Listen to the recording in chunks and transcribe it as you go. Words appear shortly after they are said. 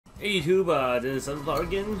Hey YouTube, this is Sunflower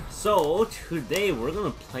again. So today we're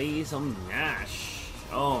gonna play some Nash.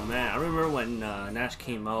 Oh man, I remember when Nash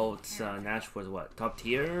came out. Nash was what, top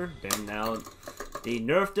tier? Then now they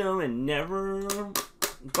nerfed him and never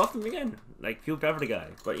buffed him again. Like, feel bad for the guy.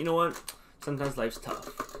 But you know what? Sometimes life's tough.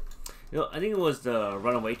 You know, I think it was the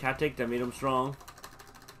runaway tactic that made him strong.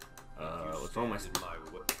 What's wrong with my...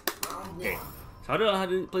 Okay, so how do I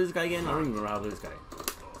play this guy again? I don't even remember how to play this guy.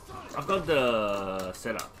 I've got the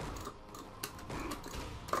setup.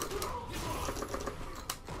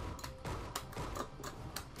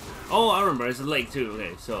 Oh, I remember. It's a leg too.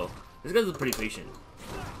 Okay, so this guy's pretty patient.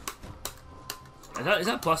 Is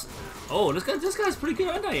that plus? Oh, this guy's pretty good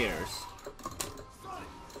anti-airs.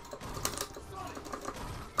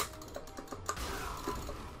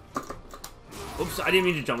 Oops, I didn't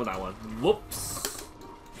mean to jump with that one. Whoops.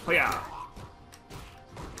 Oh yeah.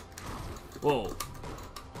 Whoa.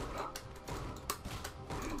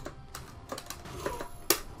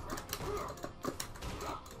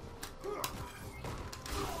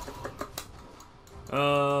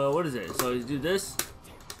 What is it? So you do this.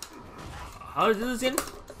 How do you do this again?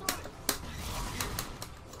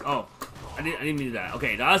 Oh, I didn't mean to do that.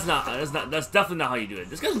 Okay, that's definitely not how you do it.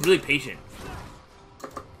 This guy's really patient.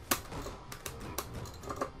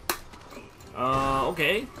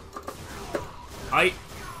 Okay. Okay.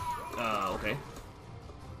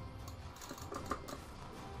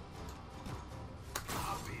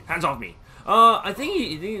 Hands off me. I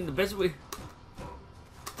think the best way.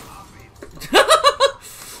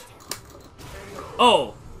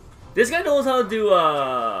 Oh, this guy knows how to do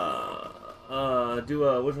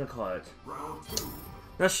what's it called?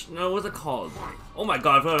 No, what's it called? Oh my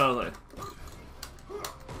god, I forgot what I was like.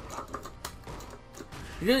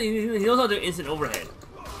 He knows how to do instant overhead.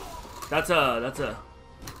 That's a.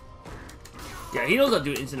 Yeah, he knows how to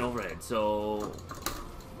do instant overhead. So.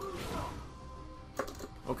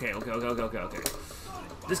 Okay.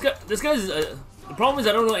 This guy's. The problem is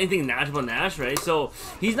I don't know anything Nash about Nash, right? So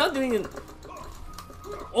he's not doing it.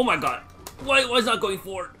 Oh my god. Why is not going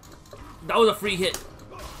forward? That was a free hit.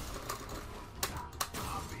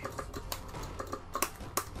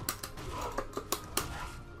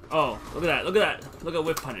 Oh, look at that. Look at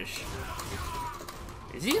whip punish.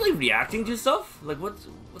 Is he like reacting to stuff? Like what's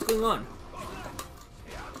going on?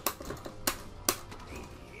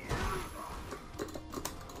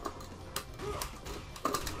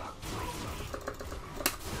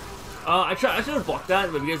 I should have blocked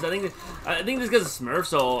that, but because I think this guy's a Smurf,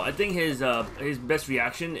 so I think his best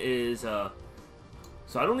reaction is so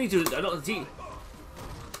I don't need to. I don't see.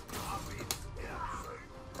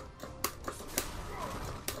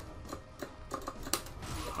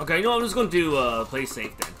 Okay, you know, I'm just going to play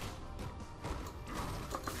safe then.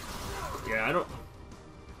 Yeah, I don't.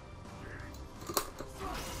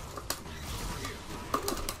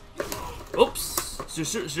 Oops,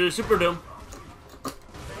 super doom.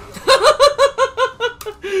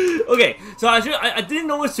 Okay, so I didn't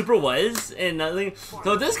know what super was, and I think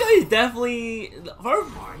so. This guy is definitely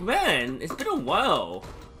man. It's been a while.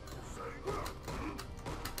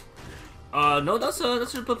 No, that's a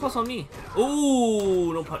plus on me.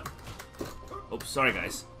 Ooh, no pun. Oops, sorry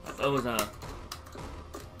guys. That was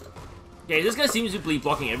Okay, this guy seems to be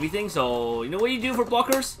blocking everything. So you know what you do for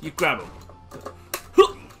blockers? You grab him.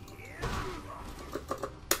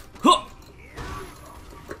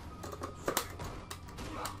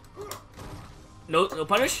 No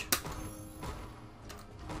punish.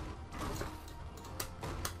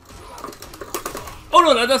 Oh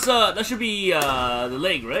no, that should be the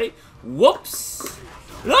leg, right? Whoops!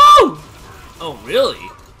 No! Oh really?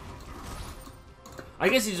 I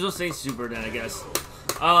guess he's just saying super then. I guess.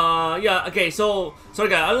 Yeah. Okay. So sorry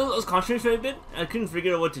guys, I was concentrating a bit. I couldn't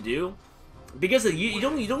figure out what to do because you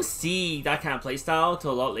don't see that kind of playstyle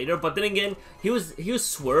till a lot later. But then again, he was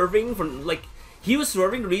swerving from like. He was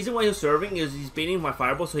swerving. The reason why he was swerving is he's baiting my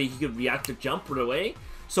fireball so he could react to jump right away.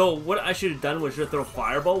 So what I should have done was just throw a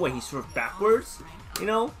fireball when he swerved backwards, you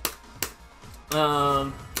know.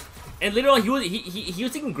 And later on he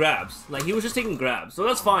was taking grabs. Like he was just taking grabs. So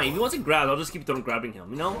that's fine. If he wants to grab, I'll just keep grabbing him,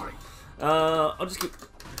 you know. I'll just keep.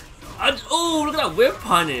 Oh, look at that whip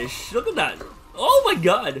punish. Look at that. Oh my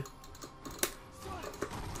god.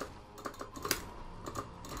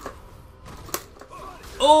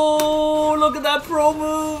 Oh, look at that pro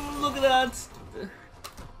move! Look at that!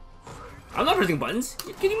 I'm not pressing buttons. Are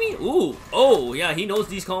you kidding me? Ooh. Oh, yeah, he knows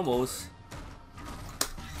these combos.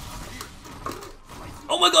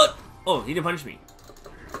 Oh my god! Oh, he didn't punish me.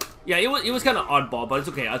 Yeah, it was kind of oddball, but it's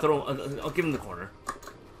okay. I'll give him the corner.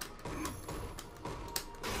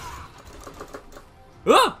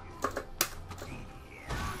 Ah!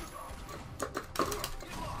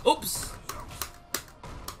 Oops.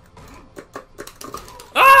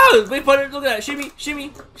 Ah! Wait, look at that. Shimmy,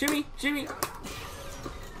 shimmy, shimmy, shimmy.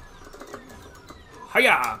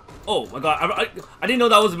 Hiya! Oh my god, I didn't know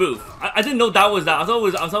that was a move. I didn't know that was that. I thought it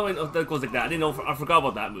was like that. I didn't know. I forgot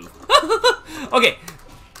about that move. Okay.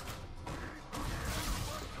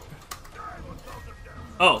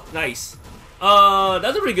 Oh, nice.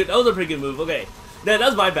 That's a pretty good. That was a pretty good move. Okay,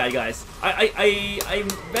 that's my bad, guys. I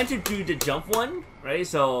meant to do the jump one, right?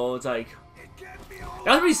 So it's like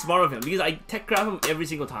that was pretty smart of him because I tech grab him every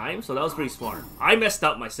single time. So that was pretty smart. I messed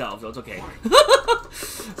up myself, so it's okay.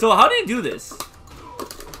 So how do you do this?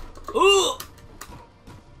 Ooh!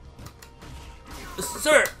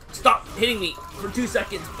 Sir, stop hitting me for 2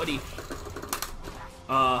 seconds, buddy.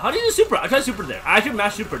 How do you do super? I tried super there. I actually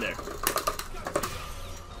mashed super there.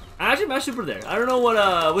 I don't know what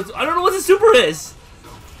I don't know what the super is.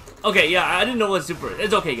 Okay, yeah, I didn't know what super is.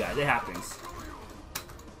 It's okay, guys. It happens.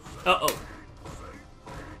 Uh-oh.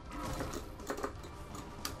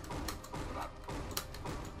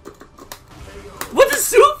 What's a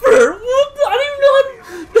super? What? I don't even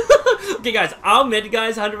know. Okay, guys, I'll admit,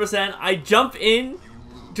 guys, 100%. I jump in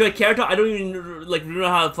to a character I don't even like remember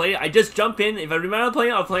how to play it. I just jump in. If I remember how to play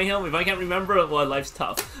it, I'll play him. If I can't remember, well, life's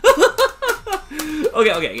tough.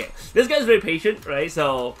 Okay. This guy's very patient, right?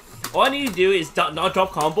 So all I need to do is not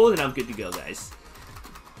drop combos, and I'm good to go, guys.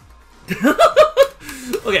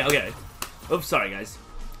 Okay. Oops, sorry, guys.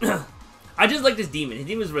 I just like this demon. His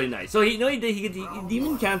demon is really nice. So he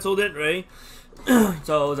demon canceled it, right?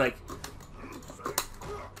 So I was like,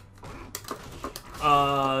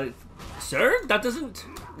 sir, that doesn't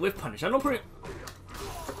whip punish. I don't put it.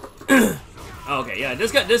 Okay, yeah,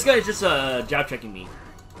 this guy is just jab checking me.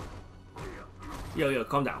 Yo,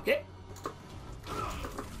 calm down, okay?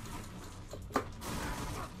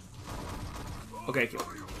 Okay.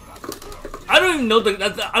 I don't even know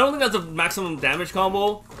I don't think that's a maximum damage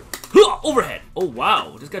combo. Overhead. Oh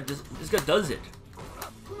wow, this guy does it.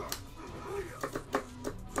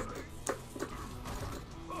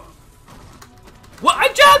 What? I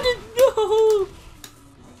jabbed it! No!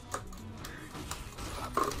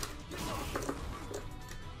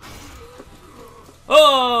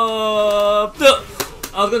 Oh!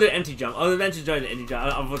 I was gonna do an empty jump. I was meant to join the empty jump. I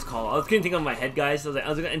don't know what's called. I couldn't think of my head, guys. So I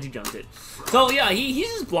was gonna empty jump it. So yeah, he's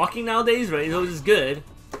just blocking nowadays, right? So this is good.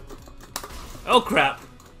 Oh crap!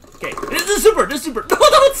 Okay, this is super. This is super. No,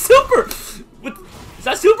 it's super. What? Is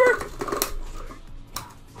that super?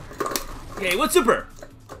 Okay, what's super?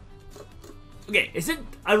 Okay, is it?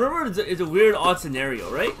 I remember it's a weird, odd scenario,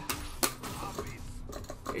 right?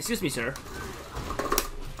 Excuse me, sir.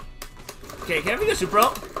 Okay, can I figure super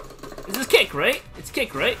out? This is kick, right? It's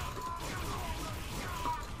kick, right?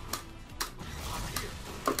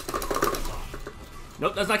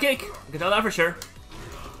 Nope, that's not kick. I can tell that for sure.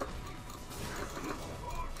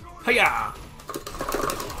 Hiya!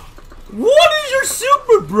 What is your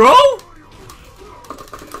super, bro?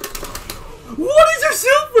 What is your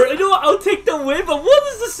super? I know I'll take the win, but what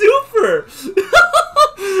is the super?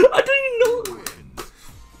 I don't even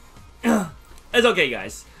know. It's okay,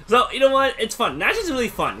 guys. So, you know what? It's fun. Nash is really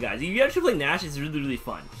fun, guys. If you actually play Nash, it's really, really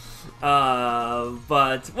fun.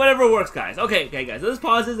 But whatever works, guys. Okay, guys. Let's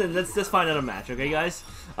pause this and let's just find another match, okay, guys?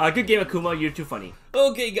 Good game, Akuma. You're too funny.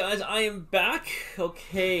 Okay, guys. I am back.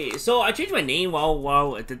 Okay, so I changed my name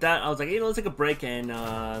while I did that. I was like, hey, let's take a break and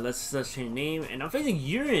let's change the name. And I'm facing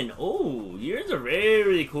Yurin. Oh, Yurin's a very,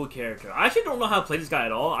 really cool character. I actually don't know how to play this guy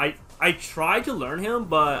at all. I tried to learn him,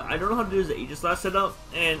 but I don't know how to do the Aegis setup.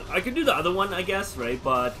 And I could do the other one, I guess, right?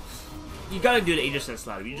 But you gotta do the Aegis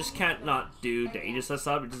setup. You just can't not do the Aegis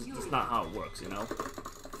setup. It's just not how it works, you know?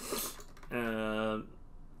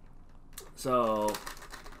 So...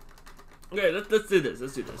 Okay, let's do this.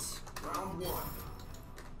 Let's do this. Round one.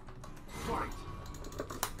 Fight.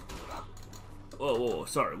 Whoa,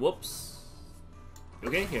 sorry. Whoops.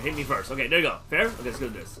 Okay, here, hit me first. Okay, there you go. Fair? Okay, let's do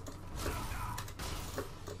this.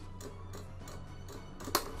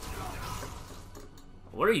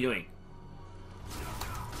 What are you doing?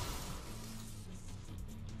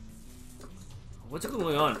 What's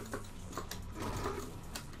going on?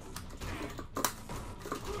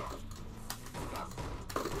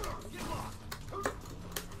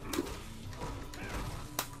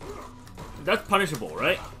 That's punishable,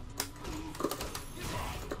 right?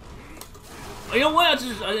 You know what?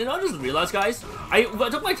 I just realized, guys. I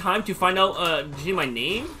took my time to find out change my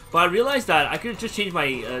name, but I realized that I could just change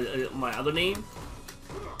my my other name,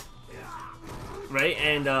 right?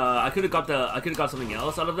 And I could have got something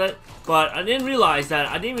else out of it, but I didn't realize that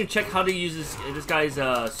I didn't even check how to use this guy's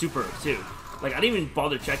super too. Like I didn't even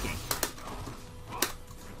bother checking.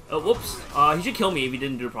 Whoops. He should kill me if he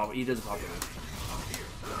didn't do it properly. He does it properly.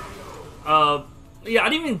 Yeah, I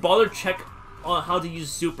didn't even bother check on how to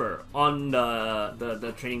use super on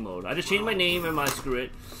the training mode. I just changed my name and my screw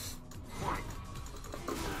it.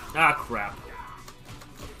 Ah, crap.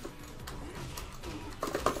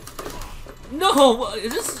 No,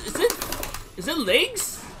 is it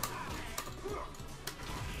legs?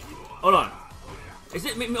 Hold on. Is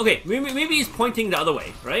it okay? Maybe he's pointing the other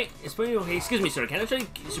way, right? It's pointing. Okay, excuse me, sir. Can I try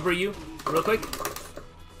to super you real quick?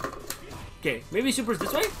 Okay, maybe super's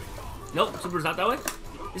this way. Nope, super's not that way.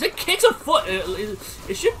 Is it kicks a foot?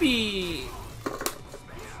 It should be.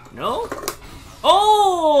 No.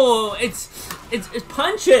 Oh, it's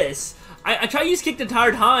punches. I tried to use kick the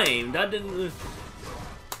entire time. That didn't.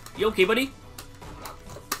 You okay, buddy?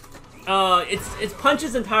 It's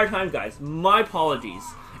punches the entire time, guys. My apologies.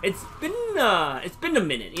 It's been a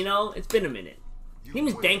minute, you know? It's been a minute. His name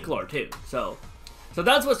is Danklor too, so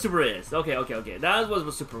that's what super is. Okay. That's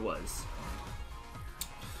what super was.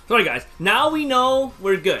 Sorry guys, now we know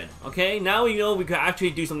we're good, okay? Now we know we could actually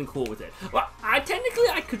do something cool with it. Well, I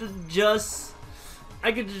could just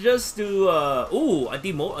do ooh, I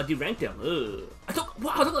deranked him. Ugh. I took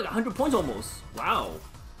like 100 points almost. Wow.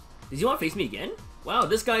 Does he want to face me again? Wow,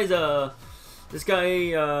 this guy doesn't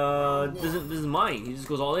mind. He just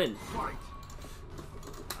goes all in.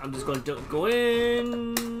 I'm just going to go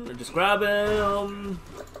in, just grab him,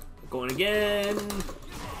 going again.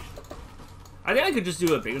 I think I could just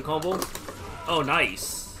do a bigger combo. Oh,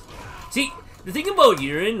 nice. See, the thing about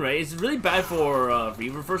Yurin, right, it's really bad for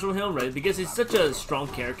re-reversal him, right, because he's such a strong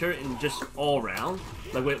character and just all around,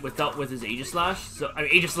 like with his Aegis Slash. So I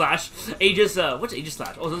mean Aegis Slash, what's Aegis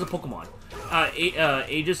Slash? Oh, there's a Pokemon.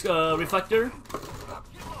 Aegis Reflector.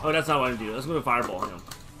 Oh, that's not what I'm gonna do. Let's go to Fireball him.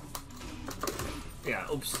 Yeah.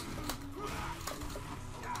 Oops.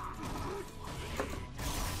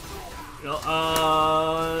 No.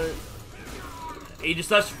 Aegis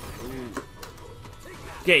Slash.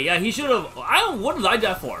 Okay, yeah, he should have. What did I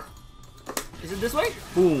die for? Is it this way?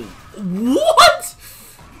 Boom. What?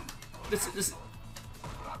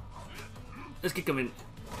 Let's kick him in.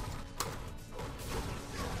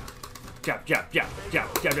 Jab.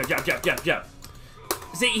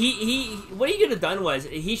 See, what he could have done was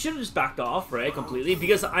he should have just backed off, right, completely,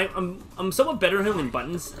 because I'm somewhat better than him in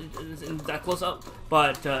buttons in that close up,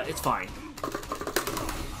 but it's fine.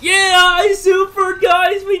 Yeah, I super,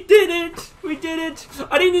 guys, we did it. I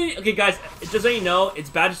didn't even, okay, guys, just so you know, it's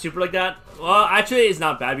bad to super like that. Well, actually, it's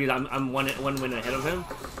not bad because I'm one win ahead of him.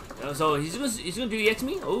 So he's gonna do EX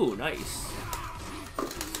me. Oh, nice.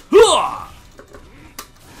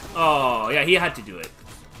 Oh yeah, he had to do it.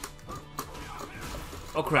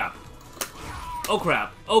 Oh crap.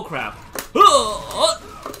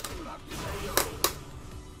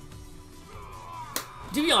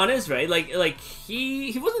 To be honest, right? Like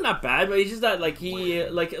he wasn't that bad, but it's just that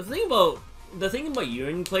the thing about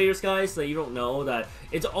Yurin players, guys, that you don't know, that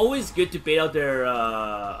it's always good to bait out their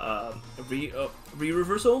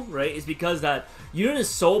re-reversal, right? Is because that Yurin is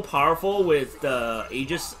so powerful with the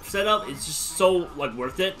Aegis setup. It's just so like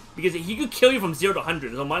worth it because he could kill you from 0 to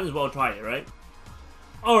 100, so might as well try it, right?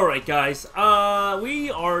 Alright guys,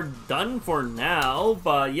 we are done for now,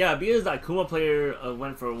 but yeah, because that Kuma player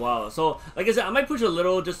went for a while, so like I said, I might push a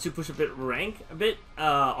little just to push a bit rank,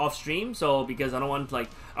 off stream, so because I don't want to like,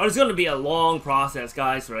 it's going to be a long process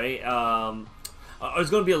guys, right,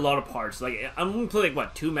 it's going to be a lot of parts, like I'm going to play like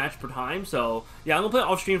what, 2 matches per time, so yeah, I'm going to play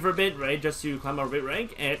off stream for a bit, right, just to climb our bit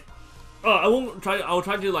rank, and I'll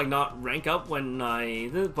try to like not rank up when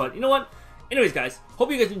but you know what? Anyways, guys,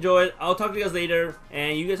 hope you guys enjoyed. I'll talk to you guys later,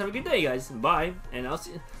 and you guys have a good day, guys. Bye, and I'll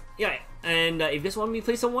see. Yeah, and if you guys want me to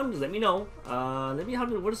play someone, just let me know. Let me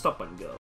know where the stop button go.